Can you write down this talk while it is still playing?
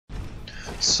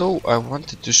So I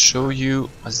wanted to show you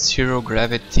a zero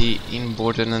gravity in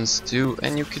Borderlands 2,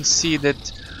 and you can see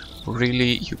that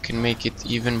really you can make it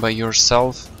even by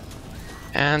yourself.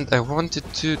 And I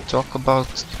wanted to talk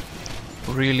about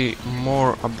really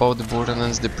more about the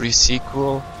Borderlands, the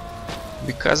pre-sequel,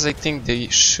 because I think they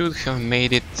should have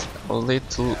made it a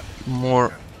little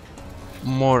more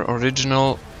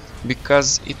original,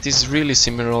 because it is really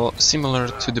similar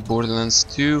to the Borderlands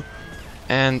 2,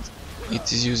 and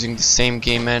it is using the same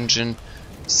game engine,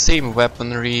 same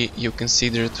weaponry. You can see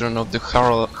the return of the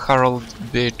Herald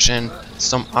bitch and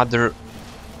some other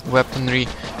weaponry.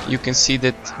 You can see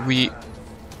that we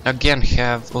again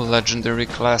have legendary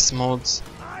class modes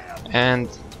and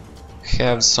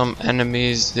have some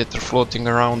enemies that are floating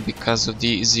around because of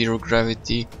the zero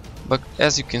gravity. But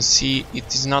as you can see,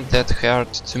 it is not that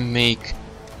hard to make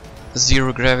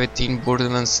zero gravity in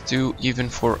Borderlands 2, even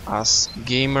for us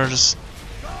gamers.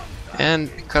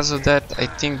 And because of that, I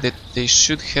think that they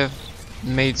should have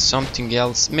made something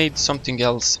else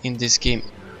in this game.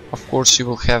 Of course, you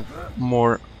will have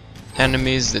more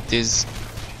enemies, that is,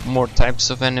 more types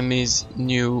of enemies,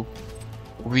 new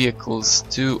vehicles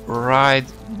to ride,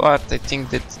 but I think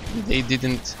that they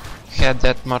didn't have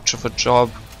that much of a job.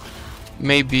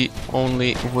 Maybe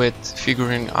only with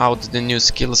figuring out the new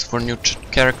skills for new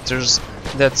characters.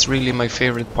 That's really my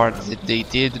favorite part that they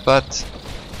did, but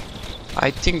I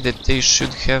think that they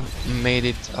should have made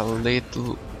it a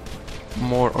little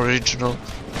more original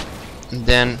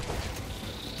than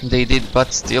they did.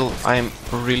 But still, I'm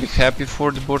really happy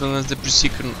for the Borderlands the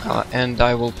pre-sequel, and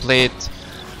I will play it.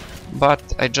 But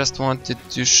I just wanted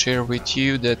to share with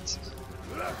you that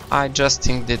I just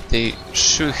think that they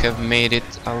should have made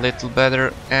it a little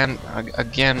better. And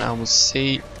again, I will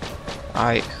say,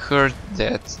 I heard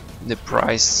that the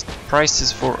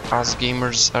prices for us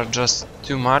gamers are just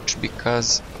too much,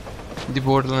 because the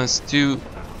Borderlands 2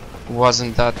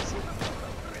 wasn't that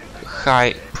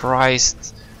high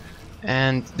priced,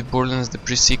 and the Borderlands the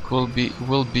pre-sequel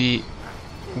will be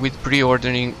with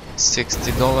pre-ordering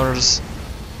 $60,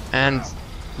 and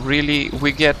really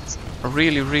we get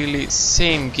really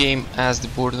same game as the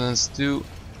Borderlands 2.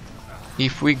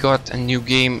 If we got a new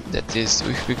game, that is,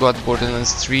 if we got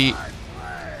Borderlands 3,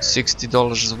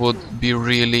 $60 would be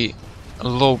really a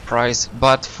low price.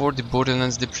 But for the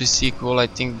Borderlands the pre-sequel, I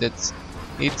think that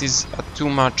it is too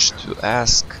much to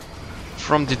ask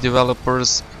from the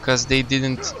developers, because they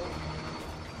didn't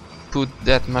put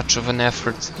that much of an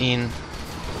effort in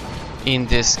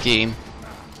this game.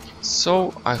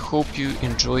 So I hope you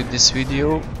enjoyed this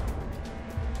video,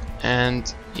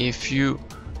 and if you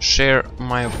share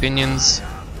my opinions,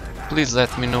 please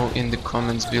let me know in the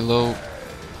comments below.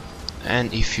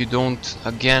 And if you don't,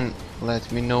 again,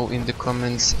 let me know in the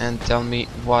comments and tell me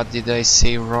what did I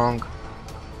say wrong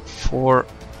for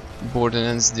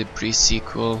Borderlands the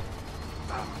pre-sequel.